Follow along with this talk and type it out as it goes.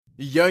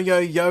Yo, yo,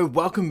 yo,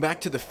 welcome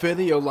back to the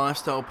Further Your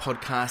Lifestyle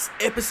podcast,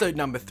 episode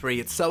number 3.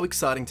 It's so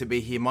exciting to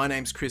be here. My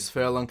name's Chris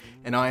Furlong,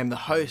 and I am the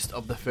host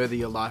of the Further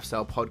Your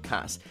Lifestyle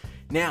podcast.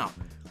 Now,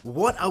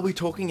 what are we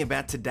talking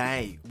about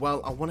today?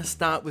 Well, I want to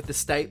start with the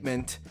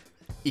statement,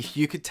 if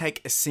you could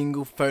take a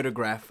single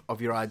photograph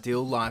of your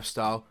ideal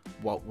lifestyle,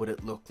 what would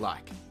it look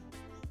like?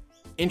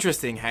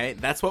 Interesting, hey?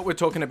 That's what we're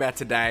talking about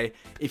today.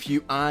 If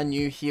you are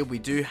new here, we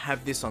do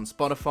have this on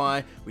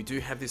Spotify, we do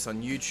have this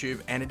on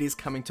YouTube, and it is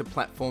coming to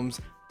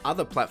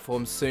other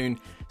platforms soon,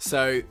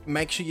 so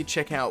make sure you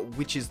check out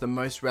which is the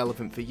most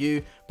relevant for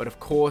you. But of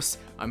course,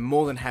 I'm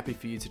more than happy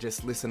for you to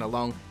just listen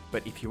along.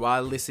 But if you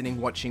are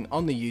watching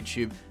on the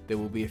YouTube, there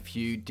will be a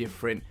few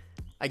different,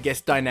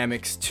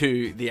 dynamics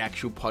to the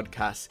actual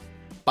podcast.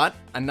 But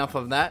enough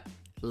of that,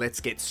 let's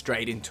get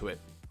straight into it.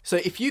 So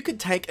if you could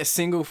take a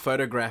single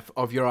photograph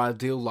of your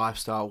ideal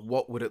lifestyle,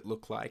 what would it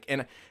look like?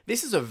 And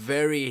this is a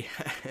very,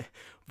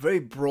 very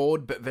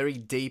broad but very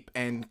deep,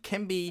 and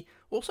can be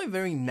also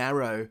very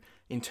narrow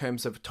in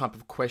terms of type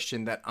of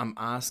question that I'm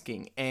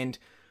asking. And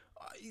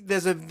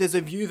there's a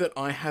view that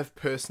I have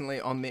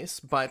personally on this,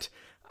 but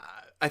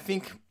I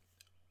think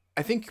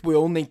we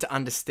all need to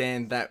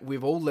understand that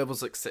with all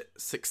levels of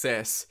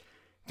success,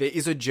 there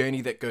is a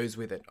journey that goes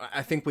with it.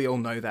 I think we all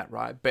know that,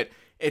 right? But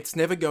it's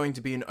never going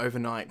to be an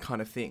overnight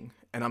kind of thing.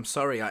 And I'm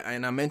sorry, I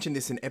mentioned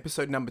this in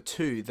episode number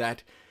 2,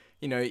 that,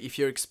 you know, if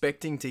you're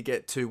expecting to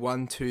get to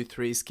 1, 2,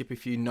 3, skip a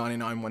few,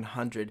 99,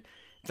 100,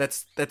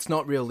 that's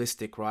not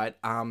realistic, right?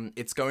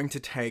 It's going to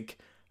take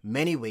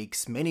many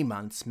weeks, many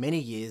months, many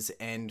years,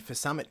 and for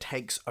some it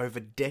takes over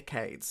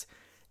decades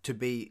to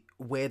be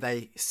where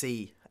they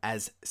see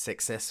as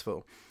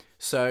successful.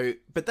 So,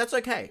 but that's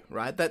okay,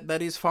 right?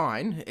 That is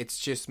fine. It's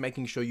just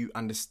making sure you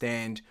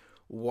understand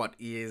what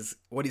is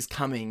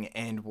coming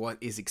and what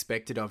is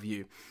expected of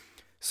you.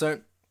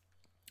 So,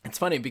 it's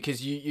funny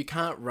because you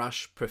can't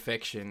rush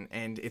perfection,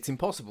 and it's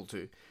impossible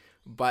to,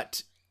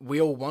 but we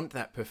all want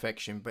that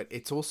perfection, but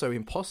it's also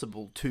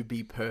impossible to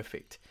be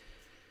perfect.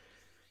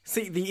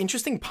 See, the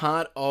interesting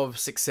part of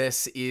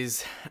success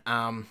is,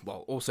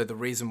 also the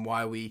reason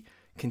why we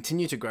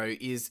continue to grow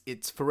is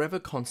it's forever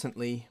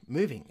constantly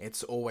moving.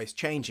 It's always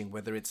changing,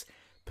 whether it's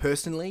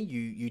personally,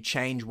 you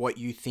change what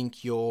you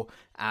think your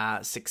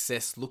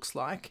success looks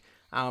like,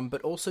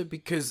 but also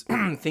because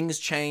things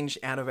change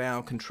out of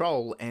our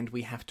control and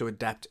we have to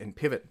adapt and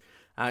pivot.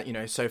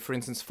 So for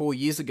instance, 4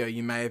 years ago,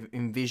 you may have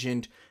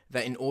envisioned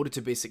that in order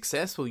to be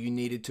successful, you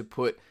needed to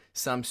put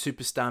some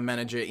superstar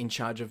manager in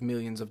charge of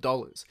millions of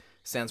dollars.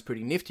 Sounds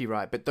pretty nifty,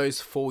 right? But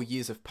those 4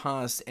 years have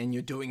passed and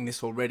you're doing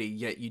this already,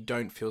 yet you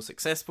don't feel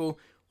successful.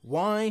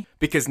 Why?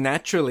 Because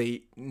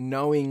naturally,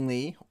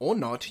 knowingly or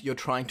not, you're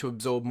trying to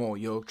absorb more.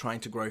 You're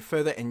trying to grow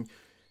further and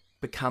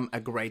become a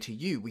greater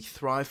you. We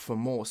thrive for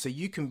more. So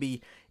you can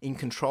be in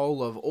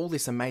control of all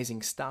this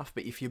amazing stuff,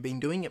 but if you've been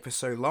doing it for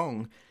so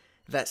long,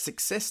 that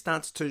success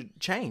starts to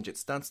change. It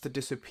starts to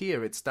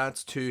disappear. It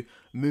starts to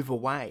move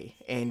away.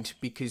 And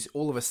because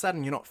all of a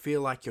sudden you not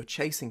feel like you're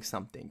chasing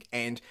something.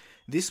 And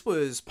this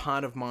was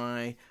part of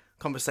my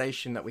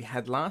conversation that we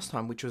had last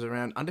time, which was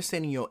around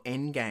understanding your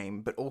end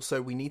game, but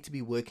also we need to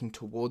be working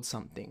towards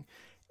something.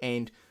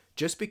 And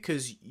just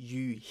because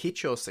you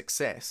hit your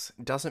success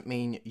doesn't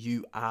mean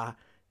you are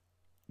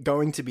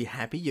going to be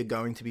happy. You're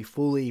going to be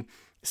fully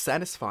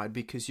satisfied,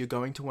 because you're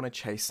going to want to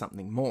chase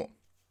something more.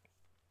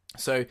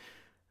 So,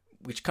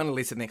 which kind of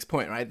leads to the next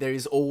point, right? There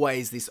is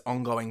always this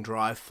ongoing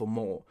drive for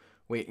more.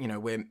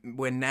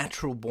 We're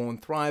natural born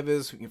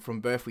thrivers.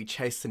 From birth, we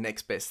chase the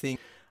next best thing.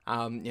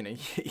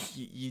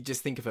 You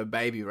just think of a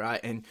baby,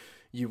 right? And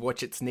you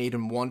watch its need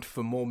and want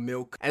for more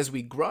milk. As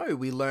we grow,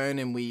 we learn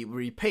and we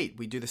repeat.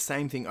 We do the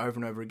same thing over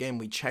and over again.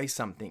 We chase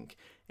something.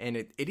 And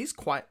it is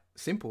quite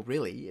simple,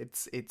 really.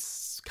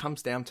 It's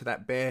comes down to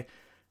that bare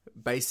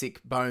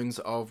basic bones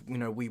of,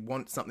 we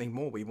want something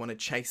more. We want to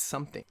chase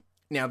something.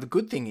 Now, the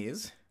good thing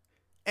is,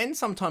 and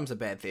sometimes a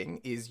bad thing,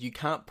 is you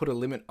can't put a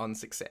limit on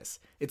success.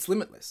 It's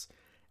limitless.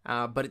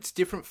 But it's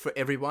different for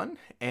everyone,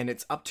 and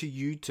it's up to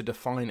you to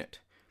define it.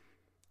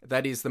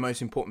 That is the most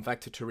important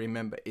factor to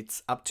remember.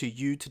 It's up to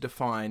you to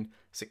define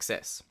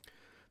success.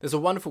 There's a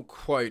wonderful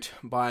quote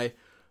by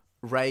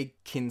Ray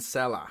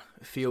Kinsella,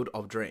 Field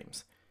of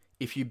Dreams.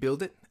 If you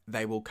build it,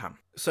 they will come.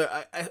 So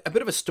a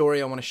bit of a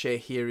story I want to share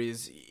here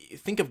is,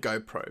 think of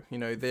GoPro.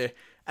 They're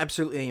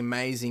absolutely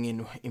amazing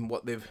in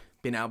what they've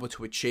been able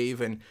to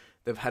achieve, and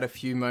they've had a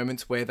few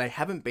moments where they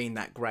haven't been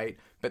that great,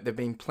 but there've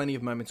been plenty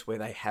of moments where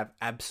they have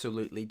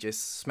absolutely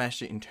just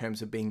smashed it in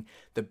terms of being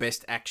the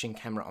best action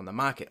camera on the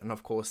market. And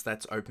of course,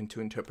 that's open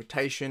to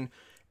interpretation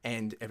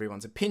and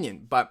everyone's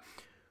opinion. But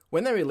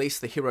when they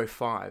released the Hero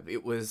 5,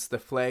 it was the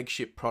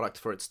flagship product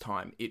for its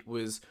time. It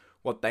was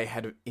what they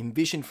had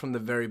envisioned from the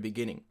very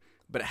beginning,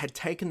 but it had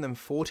taken them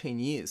 14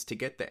 years to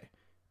get there.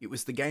 It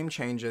was the game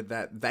changer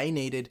that they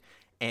needed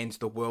and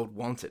the world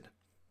wanted.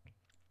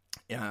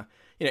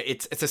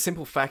 It's a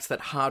simple fact that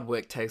hard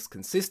work takes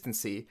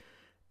consistency,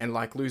 and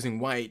like losing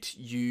weight,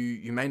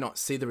 you may not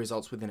see the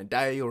results within a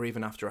day or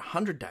even after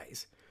 100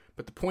 days.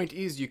 But the point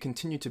is, you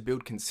continue to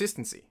build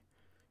consistency.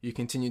 You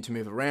continue to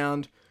move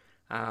around,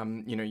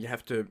 You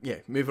have to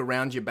move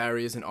around your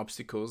barriers and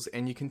obstacles,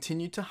 and you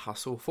continue to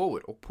hustle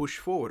forward or push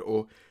forward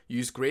or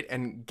use grit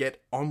and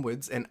get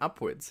onwards and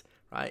upwards,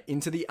 right?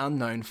 Into the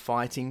unknown,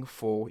 fighting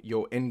for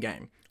your end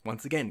game.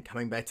 Once again,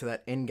 coming back to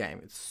that end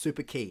game, it's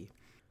super key.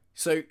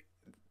 So,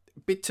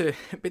 bit to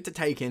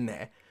take in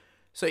there.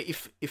 So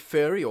if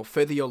Furry or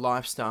Further Your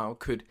Lifestyle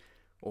could,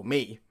 or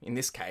me in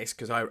this case,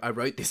 because I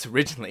wrote this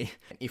originally,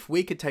 if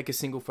we could take a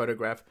single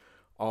photograph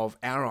of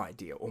our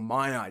idea or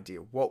my idea,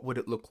 what would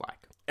it look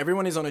like?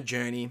 Everyone is on a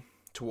journey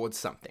towards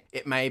something.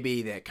 It may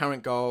be their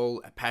current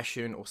goal, a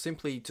passion, or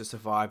simply to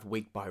survive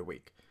week by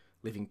week,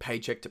 living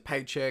paycheck to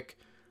paycheck.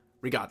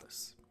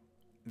 Regardless,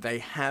 they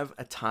have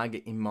a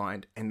target in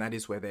mind, and that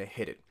is where they're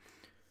headed.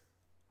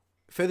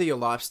 Further Your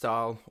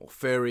Lifestyle, or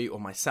Furry, or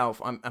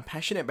myself, I'm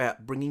passionate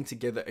about bringing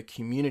together a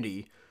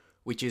community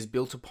which is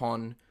built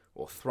upon,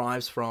 or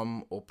thrives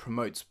from, or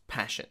promotes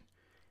passion.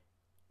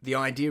 The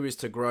idea is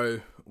to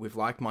grow with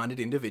like-minded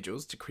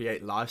individuals to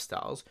create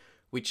lifestyles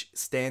which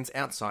stands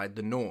outside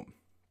the norm.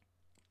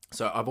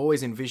 So I've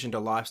always envisioned a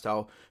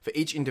lifestyle for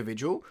each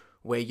individual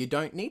where you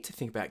don't need to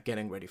think about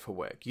getting ready for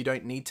work. You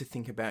don't need to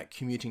think about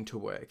commuting to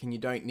work, and you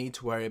don't need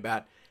to worry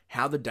about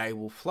how the day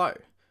will flow.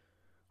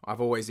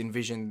 I've always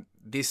envisioned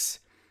this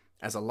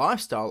as a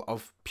lifestyle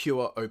of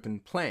pure open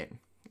plan.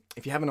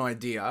 If you have an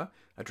idea,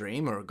 a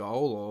dream or a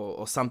goal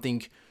or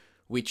something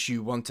which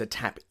you want to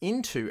tap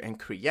into and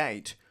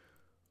create,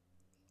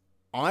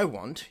 I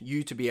want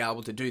you to be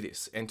able to do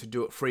this and to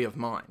do it free of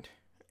mind.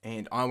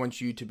 And I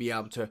want you to be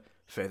able to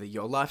further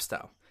your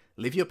lifestyle,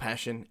 live your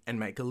passion, and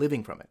make a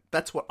living from it.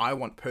 That's what I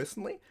want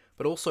personally,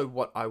 but also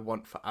what I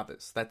want for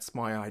others. That's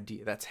my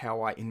idea. That's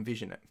how I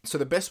envision it. So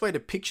the best way to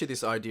picture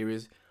this idea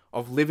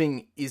of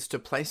living is to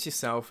place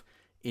yourself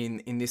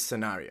in this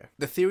scenario.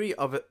 The theory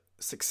of a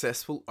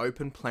successful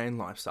open plan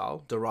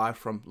lifestyle, derived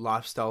from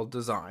lifestyle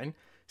design,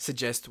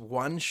 suggests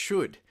one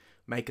should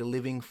make a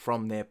living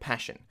from their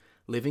passion,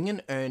 living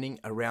and earning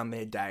around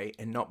their day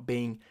and not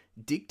being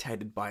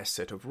dictated by a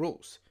set of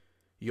rules.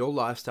 Your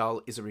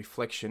lifestyle is a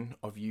reflection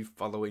of you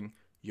following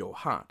your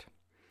heart.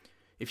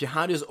 If your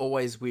heart is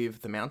always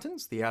with the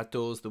mountains, the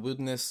outdoors, the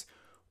wilderness,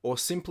 or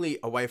simply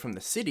away from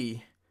the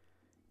city,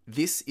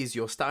 this is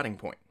your starting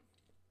point.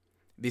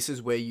 This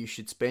is where you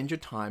should spend your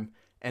time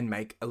and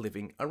make a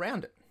living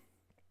around it.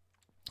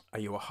 Are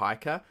you a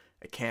hiker,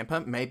 a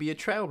camper, maybe a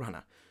trail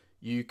runner?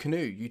 You canoe,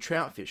 you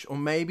trout fish, or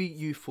maybe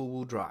you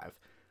four-wheel drive.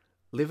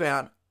 Live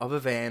out of a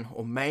van,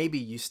 or maybe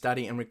you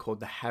study and record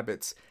the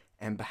habits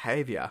and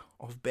behavior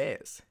of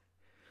bears.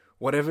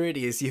 Whatever it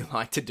is you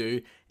like to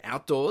do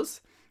outdoors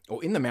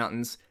or in the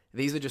mountains,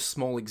 these are just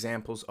small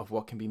examples of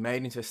what can be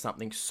made into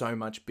something so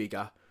much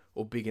bigger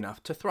or big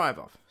enough to thrive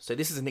off. So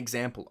this is an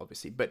example,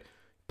 obviously, but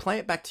play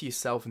it back to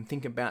yourself and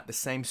think about the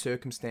same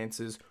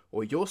circumstances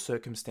or your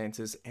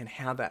circumstances and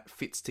how that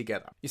fits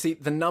together. You see,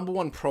 the number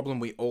one problem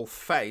we all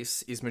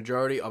face is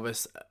majority of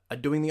us are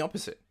doing the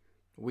opposite.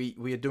 We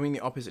are doing the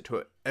opposite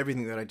to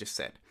everything that I just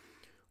said.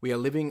 We are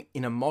living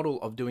in a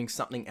model of doing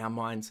something our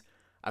minds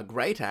are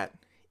great at,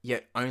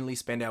 yet only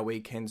spend our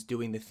weekends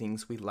doing the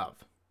things we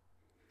love.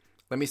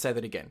 Let me say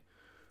that again.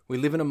 We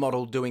live in a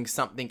model doing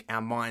something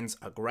our minds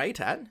are great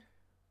at,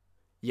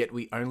 yet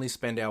we only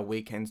spend our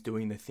weekends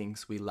doing the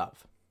things we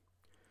love.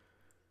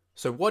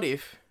 So what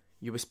if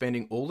you were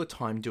spending all the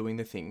time doing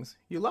the things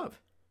you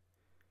love?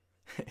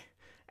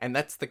 And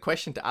that's the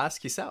question to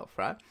ask yourself,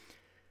 right?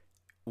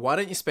 Why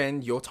don't you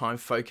spend your time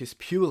focused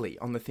purely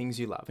on the things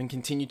you love and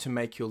continue to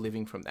make your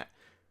living from that?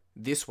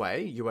 This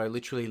way, you are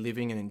literally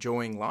living and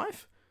enjoying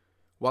life,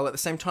 while at the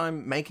same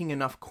time making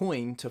enough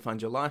coin to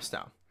fund your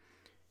lifestyle.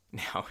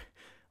 Now,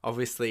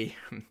 obviously,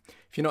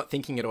 if you're not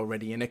thinking it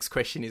already, your next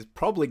question is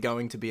probably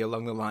going to be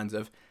along the lines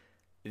of,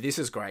 this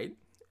is great,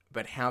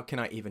 but how can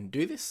I even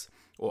do this?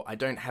 Or I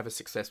don't have a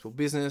successful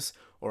business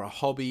or a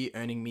hobby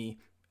earning me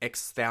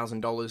X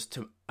 $1,000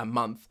 to a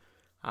month.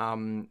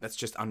 That's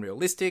just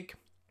unrealistic.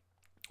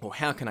 Or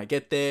how can I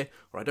get there?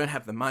 Or I don't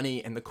have the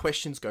money, and the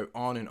questions go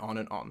on and on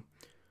and on.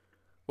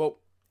 Well,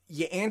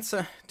 your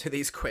answer to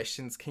these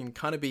questions can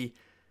kind of be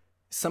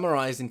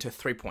summarized into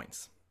 3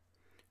 points.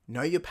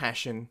 Know your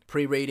passion,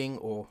 pre-reading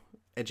or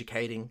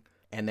educating,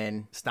 and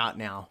then start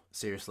now,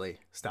 seriously,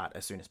 start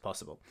as soon as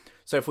possible.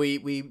 So if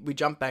we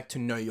jump back to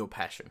know your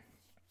passion.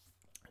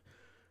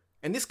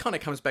 And this kind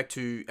of comes back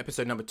to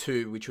episode number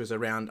 2, which was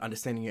around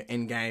understanding your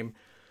end game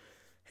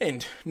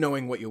and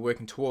knowing what you're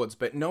working towards.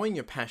 But knowing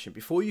your passion,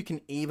 before you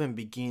can even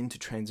begin to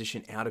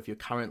transition out of your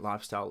current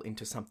lifestyle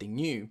into something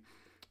new,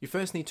 you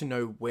first need to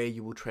know where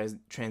you will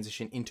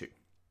transition into.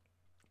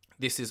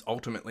 This is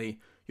ultimately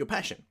your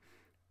passion.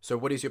 So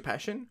what is your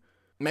passion?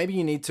 Maybe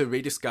you need to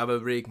rediscover,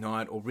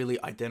 reignite, or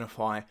really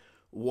identify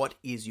what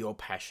is your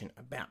passion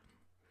about.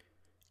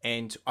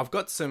 And I've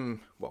got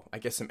some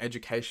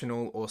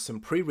educational or some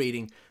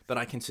pre-reading that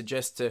I can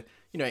suggest to,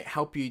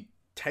 help you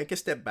take a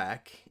step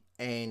back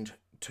and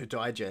to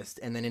digest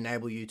and then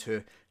enable you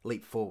to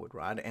leap forward,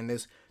 right? And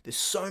there's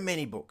so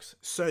many books,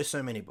 so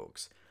many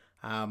books.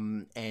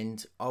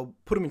 And I'll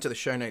put them into the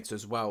show notes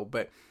as well.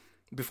 But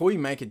before you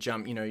make a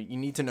jump, you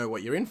need to know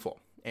what you're in for.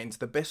 And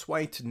the best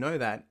way to know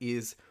that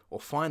is, or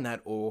find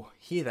that, or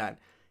hear that,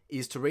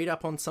 is to read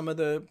up on some of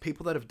the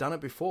people that have done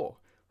it before,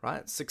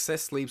 right?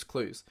 Success leaves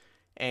clues.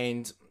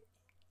 And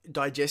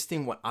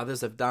digesting what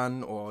others have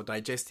done, or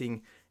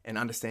digesting and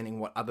understanding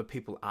what other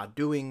people are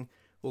doing,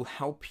 will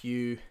help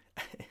you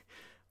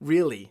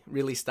really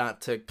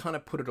start to kind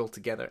of put it all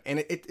together.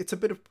 And it's a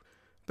bit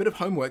of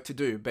homework to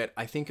do, but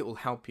I think it will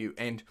help you.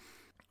 And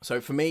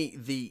so for me,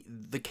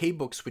 the key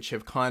books which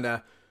have kind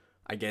of,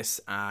 I guess,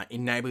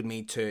 enabled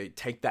me to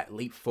take that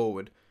leap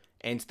forward,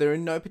 and they're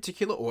in no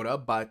particular order,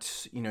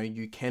 but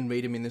you can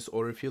read them in this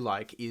order if you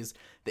like, is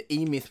The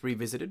E-Myth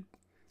Revisited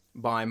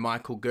by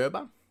Michael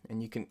Gerber.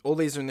 And all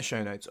these are in the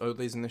show notes,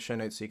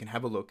 so you can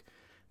have a look.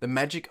 The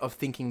Magic of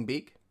Thinking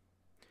Big,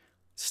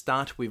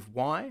 Start with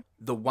Why,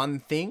 The One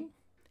Thing,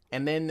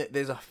 and then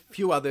there's a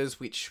few others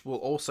which will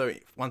also,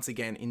 once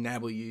again,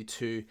 enable you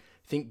to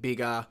think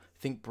bigger,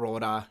 think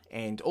broader,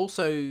 and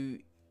also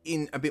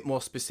in a bit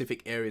more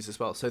specific areas as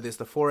well. So there's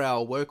The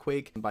 4-Hour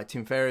Workweek by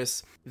Tim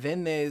Ferriss.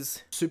 Then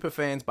there's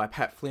Superfans by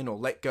Pat Flynn, or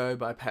Let Go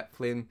by Pat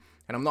Flynn.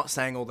 And I'm not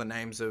saying all the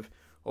names of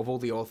all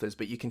the authors,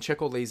 but you can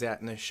check all these out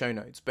in the show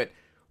notes. But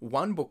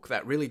one book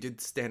that really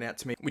did stand out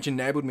to me, which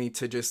enabled me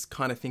to just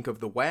kind of think of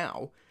the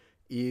wow,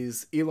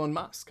 is Elon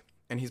Musk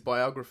and his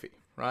biography,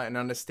 right? And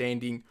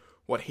understanding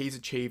what he's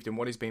achieved and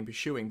what he's been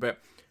pursuing. But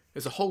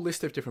there's a whole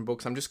list of different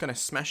books. I'm just going to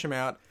smash them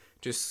out,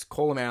 just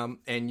call them out,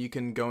 and you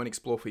can go and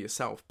explore for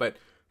yourself. But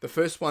the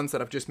first ones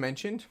that I've just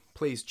mentioned,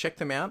 please check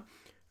them out.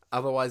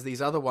 Otherwise,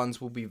 these other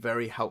ones will be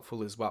very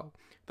helpful as well.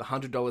 The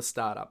 $100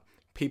 Startup,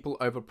 People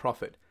Over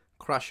Profit,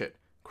 Crush It,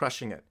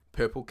 Crushing It,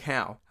 Purple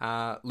Cow,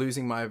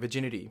 Losing My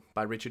Virginity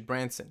by Richard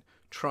Branson,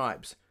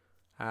 Tribes,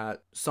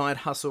 Side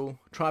Hustle,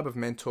 Tribe of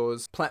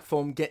Mentors,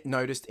 Platform, Get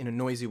Noticed in a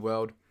Noisy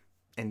World,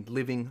 and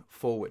Living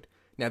Forward.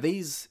 Now,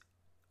 these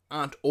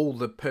aren't all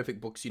the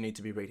perfect books you need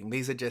to be reading.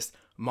 These are just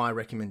my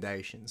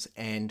recommendations,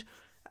 and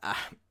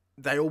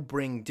they all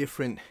bring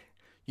different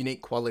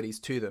unique qualities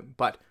to them.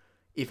 But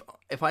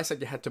if I said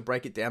you had to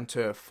break it down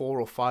to 4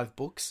 or 5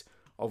 books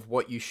of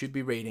what you should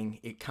be reading,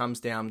 it comes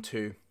down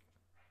to,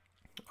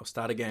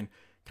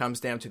 comes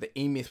down to The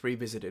E-Myth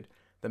Revisited,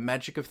 The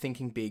Magic of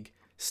Thinking Big,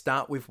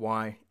 Start with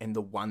Why, and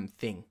The One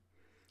Thing.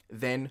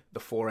 Then The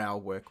 4-Hour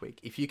Workweek.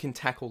 If you can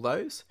tackle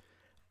those,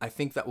 I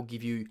think that will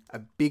give you a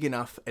big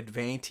enough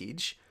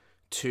advantage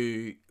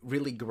to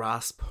really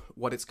grasp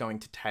what it's going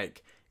to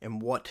take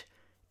and what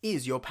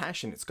is your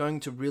passion. It's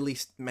going to really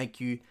make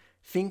you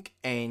think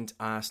and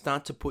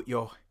start to put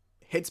your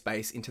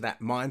headspace into that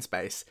mind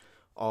space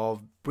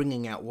of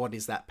bringing out what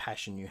is that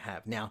passion you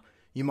have. Now,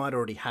 you might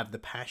already have the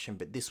passion,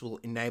 but this will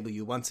enable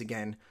you once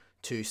again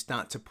to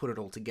start to put it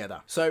all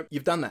together. So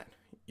you've done that.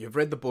 You've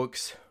read the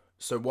books.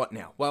 So what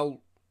now?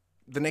 Well,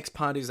 the next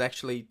part is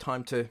actually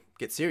time to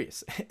get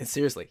serious.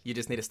 Seriously, you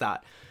just need to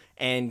start.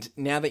 And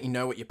now that you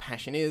know what your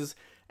passion is,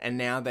 and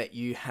now that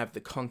you have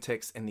the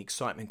context and the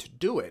excitement to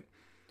do it,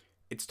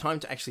 it's time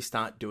to actually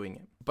start doing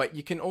it. But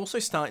you can also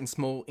start in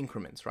small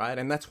increments, right?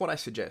 And that's what I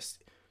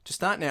suggest. To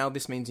start now,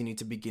 this means you need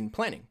to begin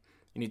planning.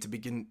 You need to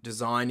begin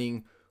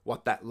designing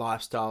what that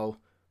lifestyle,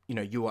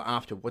 you are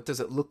after. What does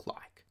it look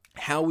like?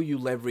 How will you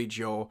leverage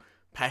your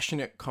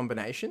passionate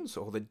combinations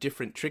or the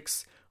different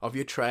tricks of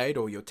your trade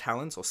or your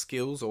talents or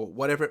skills or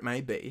whatever it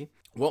may be?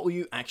 What will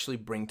you actually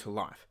bring to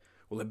life?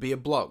 Will it be a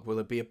blog? Will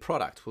it be a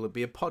product? Will it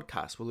be a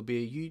podcast? Will it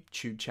be a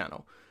YouTube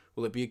channel?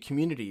 Will it be a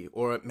community?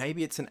 Or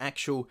maybe it's an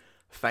actual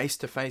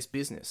face-to-face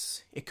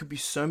business. It could be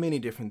so many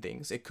different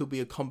things. It could be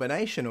a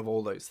combination of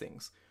all those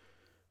things.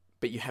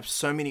 But you have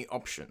so many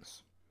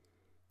options.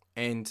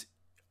 And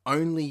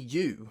only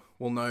you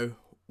will know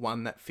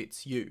one that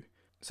fits you.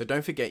 So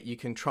don't forget, you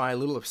can try a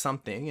little of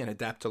something and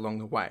adapt along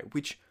the way,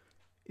 which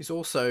is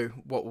also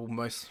what will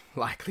most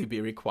likely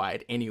be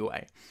required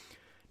anyway.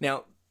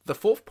 Now, the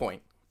fourth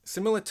point,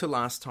 similar to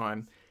last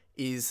time,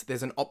 is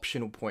there's an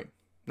optional point,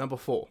 number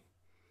 4,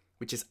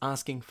 which is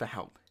asking for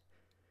help.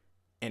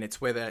 And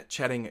it's whether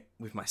chatting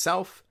with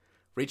myself,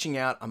 reaching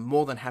out. I'm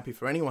more than happy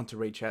for anyone to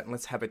reach out and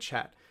let's have a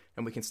chat.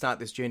 And we can start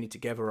this journey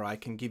together, or I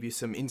can give you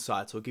some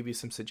insights or give you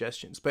some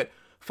suggestions. But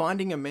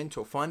finding a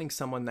mentor, finding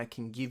someone that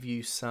can give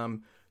you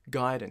some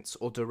guidance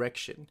or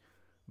direction.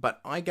 But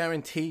I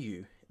guarantee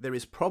you, there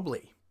is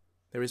probably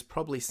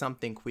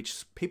something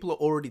which people are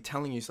already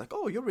telling you, it's like,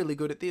 oh, you're really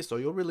good at this, or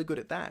you're really good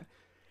at that.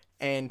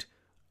 And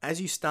as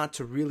you start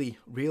to really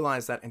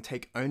realize that and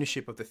take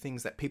ownership of the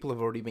things that people have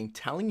already been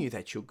telling you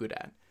that you're good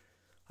at,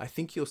 I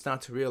think you'll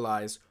start to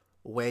realize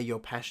where your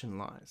passion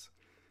lies.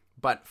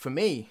 But for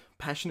me,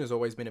 passion has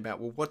always been about,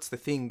 well, what's the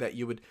thing that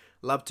you would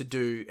love to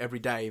do every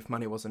day if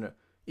money wasn't an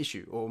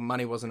issue, or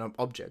money wasn't an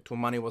object, or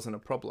money wasn't a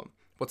problem?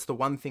 What's the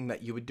one thing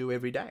that you would do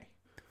every day?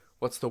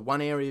 What's the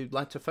one area you'd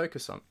like to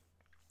focus on?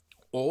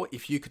 Or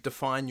if you could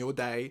define your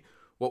day,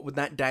 what would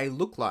that day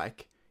look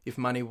like if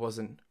money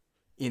wasn't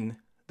in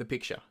the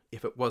picture,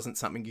 if it wasn't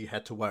something you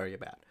had to worry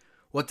about?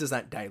 What does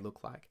that day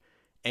look like?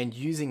 And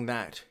using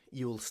that,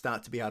 you will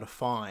start to be able to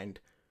find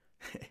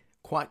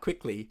quite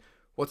quickly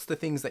what's the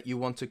things that you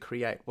want to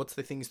create, what's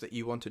the things that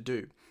you want to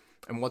do.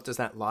 And what does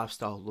that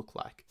lifestyle look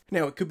like?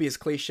 Now, it could be as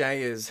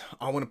cliche as,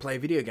 I want to play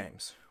video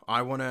games.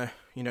 I want to,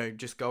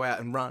 just go out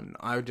and run.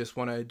 I just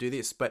want to do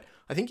this. But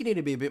I think you need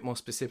to be a bit more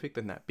specific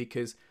than that,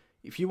 because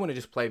if you want to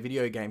just play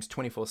video games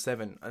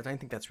 24/7, I don't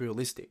think that's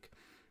realistic.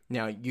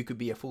 Now, you could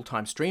be a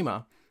full-time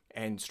streamer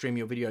and stream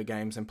your video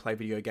games and play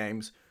video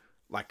games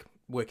like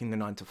working the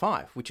 9 to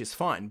 5, which is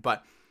fine.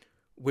 But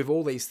with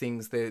all these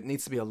things, there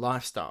needs to be a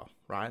lifestyle,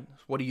 right?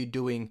 What are you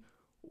doing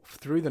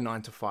through the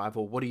 9 to 5,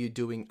 or what are you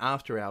doing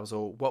after hours,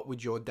 or what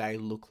would your day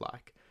look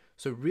like?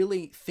 So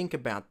really think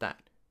about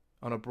that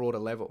on a broader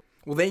level.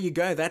 Well, there you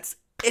go. That's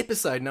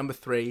episode number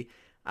 3.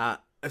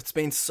 It's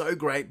been so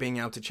great being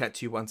able to chat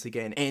to you once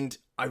again. And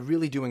I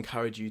really do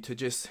encourage you to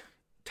just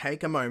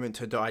take a moment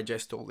to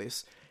digest all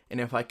this. And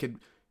if I could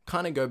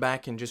kind of go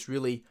back and just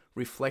really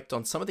reflect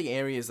on some of the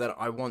areas that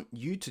I want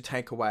you to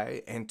take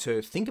away and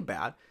to think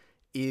about,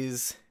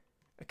 is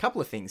a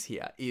couple of things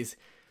here. Is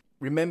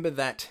remember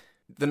that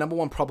the number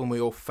one problem we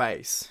all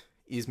face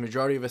is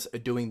majority of us are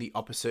doing the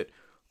opposite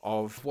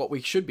of what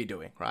we should be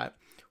doing, right?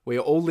 We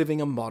are all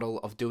living a model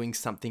of doing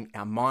something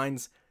our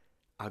minds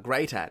are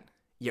great at,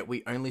 yet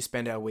we only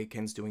spend our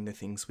weekends doing the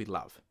things we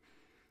love.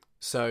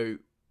 So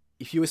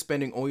if you were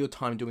spending all your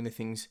time doing the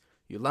things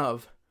you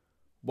love,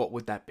 what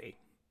would that be?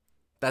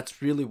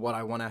 That's really what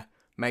I want to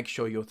make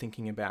sure you're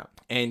thinking about.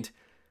 And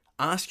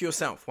ask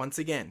yourself,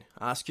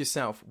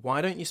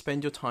 why don't you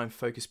spend your time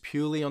focused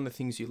purely on the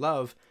things you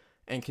love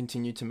and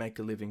continue to make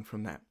a living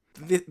from that?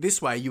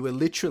 This way, you are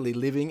literally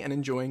living and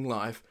enjoying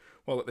life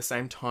while at the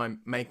same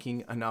time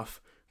making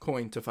enough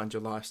coin to fund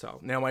your lifestyle.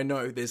 Now, I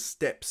know there's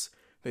steps,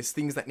 there's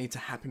things that need to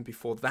happen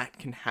before that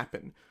can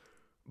happen.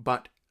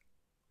 But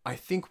I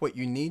think what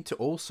you need to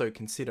also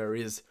consider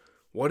is,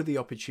 what are the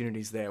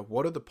opportunities there?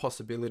 What are the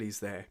possibilities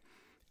there?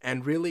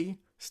 And really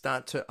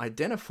start to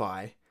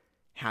identify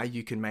how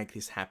you can make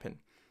this happen.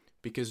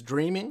 Because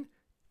dreaming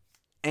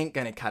ain't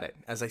going to cut it.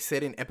 As I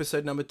said in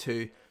episode number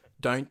 2,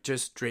 don't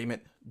just dream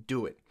it,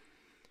 do it.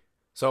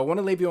 So I want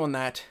to leave you on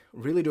that.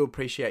 Really do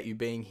appreciate you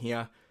being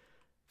here.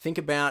 Think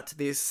about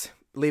this.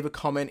 Leave a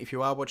comment if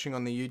you are watching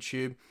on the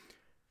YouTube.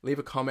 Leave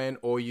a comment,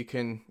 or you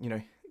can,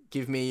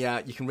 give me,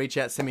 you can reach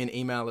out, send me an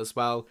email as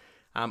well.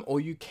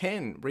 Or you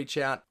can reach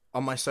out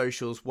on my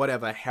socials,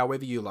 whatever,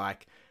 however you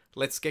like.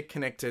 Let's get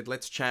connected.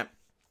 Let's chat.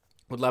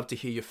 Would love to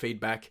hear your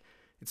feedback.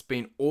 It's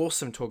been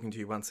awesome talking to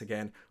you once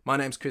again. My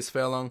name's Chris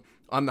Furlong.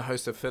 I'm the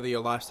host of Further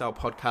Your Lifestyle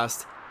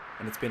podcast,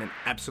 and it's been an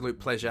absolute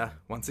pleasure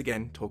once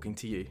again talking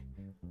to you.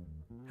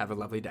 Have a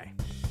lovely day.